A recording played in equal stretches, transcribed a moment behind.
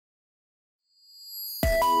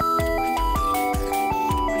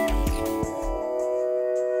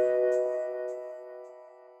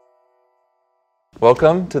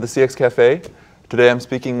Welcome to the CX Cafe. Today I'm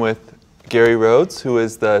speaking with Gary Rhoads, who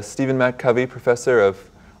is the Stephen McCovey Professor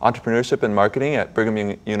of Entrepreneurship and Marketing at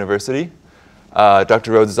Brigham University.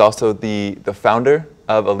 Dr. Rhoads is also the founder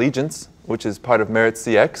of Allegiance, which is part of Merit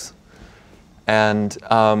CX. And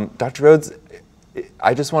Dr. Rhoads,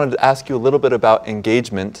 I just wanted to ask you a little bit about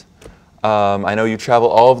engagement. I know you travel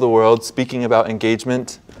all over the world speaking about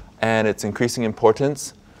engagement and its increasing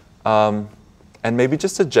importance. And maybe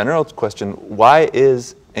just a general question, why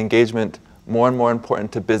is engagement more and more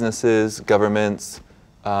important to businesses, governments,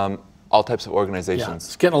 all types of organizations? Yeah,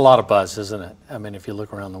 it's getting a lot of buzz, isn't it? I mean, if you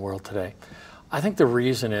look around the world today. I think the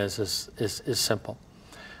reason is simple.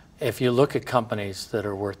 If you look at companies that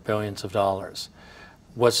are worth billions of dollars,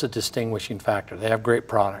 what's the distinguishing factor? They have great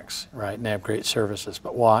products, right? And they have great services.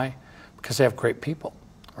 But why? Because they have great people,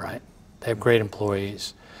 right? They have great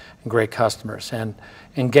employees and great customers. And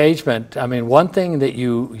engagement, I mean, one thing that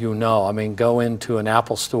you know, I mean, go into an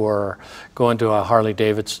Apple store, go into a Harley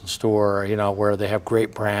Davidson store, you know, where they have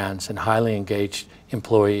great brands and highly engaged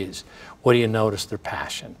employees. What do you notice? Their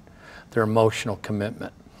passion, their emotional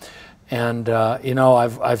commitment. And, you know,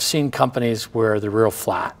 I've seen companies where they're real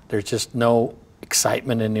flat. There's just no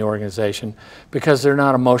excitement in the organization because they're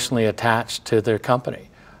not emotionally attached to their company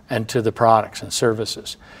and to the products and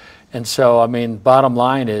services. And so, I mean, bottom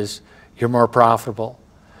line is you're more profitable,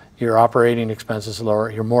 your operating expenses are lower,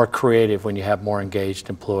 you're more creative when you have more engaged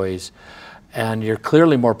employees, and you're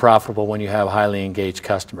clearly more profitable when you have highly engaged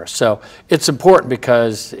customers. So it's important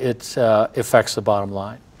because it affects the bottom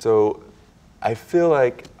line. So I feel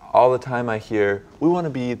like all the time I hear, we want to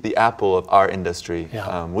be the Apple of our industry.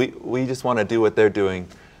 Yeah. We just want to do what they're doing.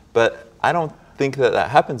 But I don't think that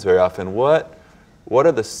that happens very often. What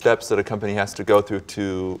are the steps that a company has to go through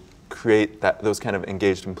to create those kind of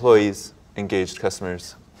engaged employees, engaged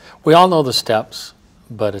customers? We all know the steps,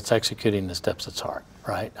 but it's executing the steps that's hard,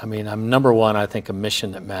 right? I mean, number one, I think a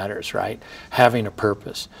mission that matters, right? Having a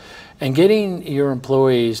purpose and getting your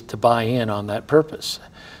employees to buy in on that purpose.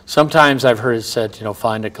 Sometimes I've heard it said, you know,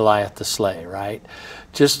 find a Goliath to slay, right?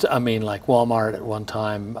 Just, I mean, like Walmart at one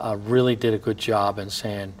time really did a good job in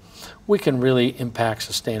saying, we can really impact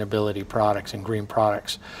sustainability products and green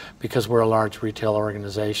products because we're a large retail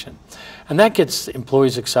organization. And that gets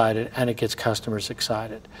employees excited and it gets customers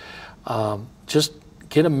excited. Just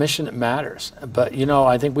get a mission that matters. But, you know,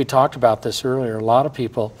 I think we talked about this earlier. A lot of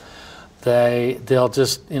people, they'll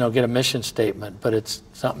just, you know, get a mission statement, but it's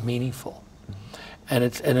not meaningful. And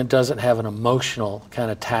it doesn't have an emotional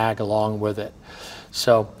kind of tag along with it.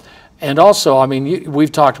 So, and also, I mean,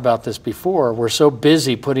 we've talked about this before. We're so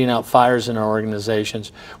busy putting out fires in our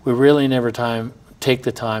organizations, we really never take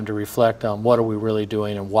the time to reflect on what are we really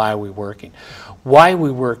doing and why are we working. Why we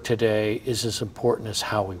work today is as important as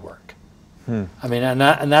how we work. I mean,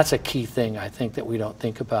 and that's a key thing I think that we don't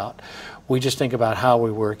think about. We just think about how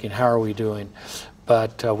we're working, how are we doing,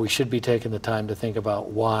 but we should be taking the time to think about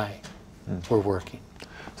why we're working.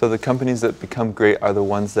 So the companies that become great are the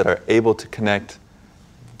ones that are able to connect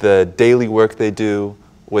the daily work they do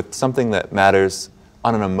with something that matters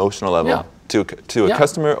on an emotional level to a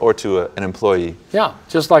customer or to an employee. Yeah,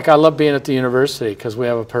 just like I love being at the university because we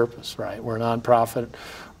have a purpose, right? We're a nonprofit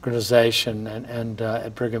organization and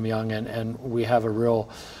at Brigham Young, and we have a real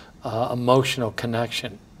emotional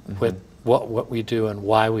connection with what we do and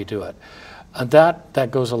why we do it. And that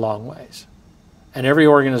goes a long ways. And every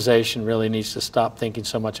organization really needs to stop thinking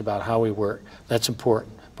so much about how we work. That's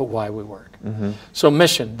important, but why we work. So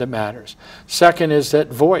mission that matters. Second is that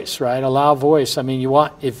voice, right? Allow voice. I mean, you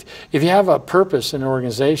want, if you have a purpose in an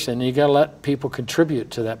organization, you got to let people contribute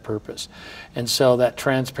to that purpose. And so that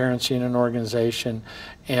transparency in an organization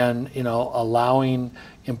and, you know, allowing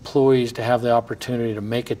employees to have the opportunity to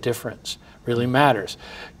make a difference really matters.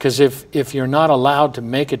 Because if you're not allowed to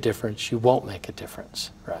make a difference, you won't make a difference,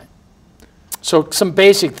 right? So some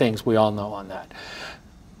basic things we all know on that.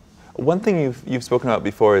 One thing you've spoken about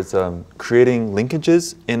before is creating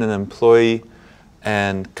linkages in an employee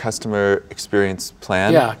and customer experience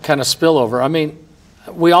plan. Yeah, kind of spillover. I mean,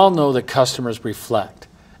 we all know that customers reflect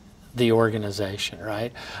the organization,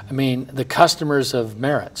 right? I mean, the customers of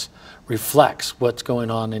Merits reflects what's going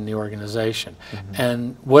on in the organization.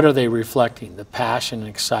 And what are they reflecting? The passion and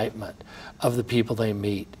excitement of the people they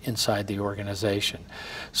meet inside the organization.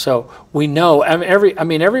 So we know, I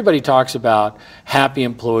mean, everybody talks about happy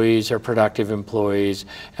employees or productive employees,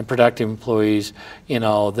 and productive employees, you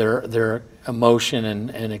know, their emotion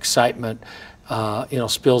and excitement you know,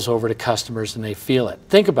 spills over to customers and they feel it.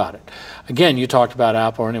 Think about it. Again, you talked about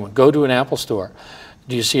Apple or anyone. Go to an Apple store.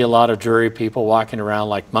 Do you see a lot of dreary people walking around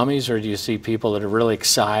like mummies, or do you see people that are really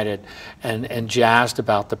excited and jazzed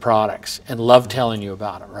about the products and love telling you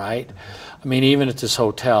about it, right? I mean, even at this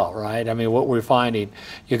hotel, right? I mean, what we're finding,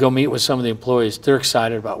 you go meet with some of the employees, they're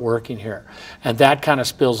excited about working here. And that kind of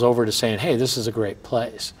spills over to saying, hey, this is a great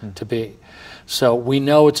place to be. So we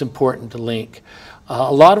know it's important to link.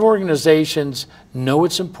 A lot of organizations know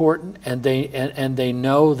it's important, and they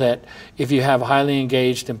know that if you have highly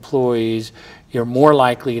engaged employees, you're more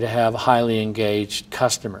likely to have highly engaged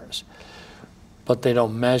customers. But they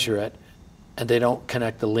don't measure it, and they don't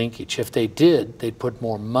connect the linkage. If they did, they'd put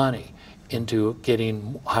more money into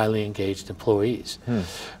getting highly engaged employees.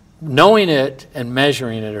 Knowing it and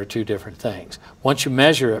measuring it are two different things. Once you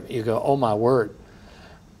measure it, you go, oh my word,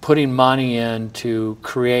 putting money in to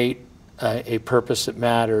create a purpose that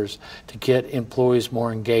matters, to get employees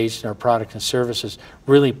more engaged in our product and services,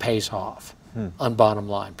 really pays off on bottom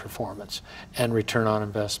line performance and return on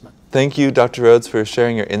investment. Thank you, Dr. Rhoads, for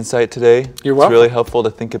sharing your insight today. You're welcome. It's really helpful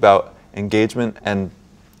to think about engagement, and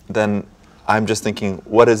then I'm just thinking,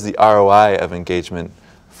 what is the ROI of engagement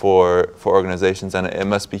for organizations? And it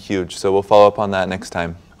must be huge. So we'll follow up on that next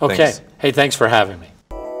time. Okay. Thanks. Hey, thanks for having me.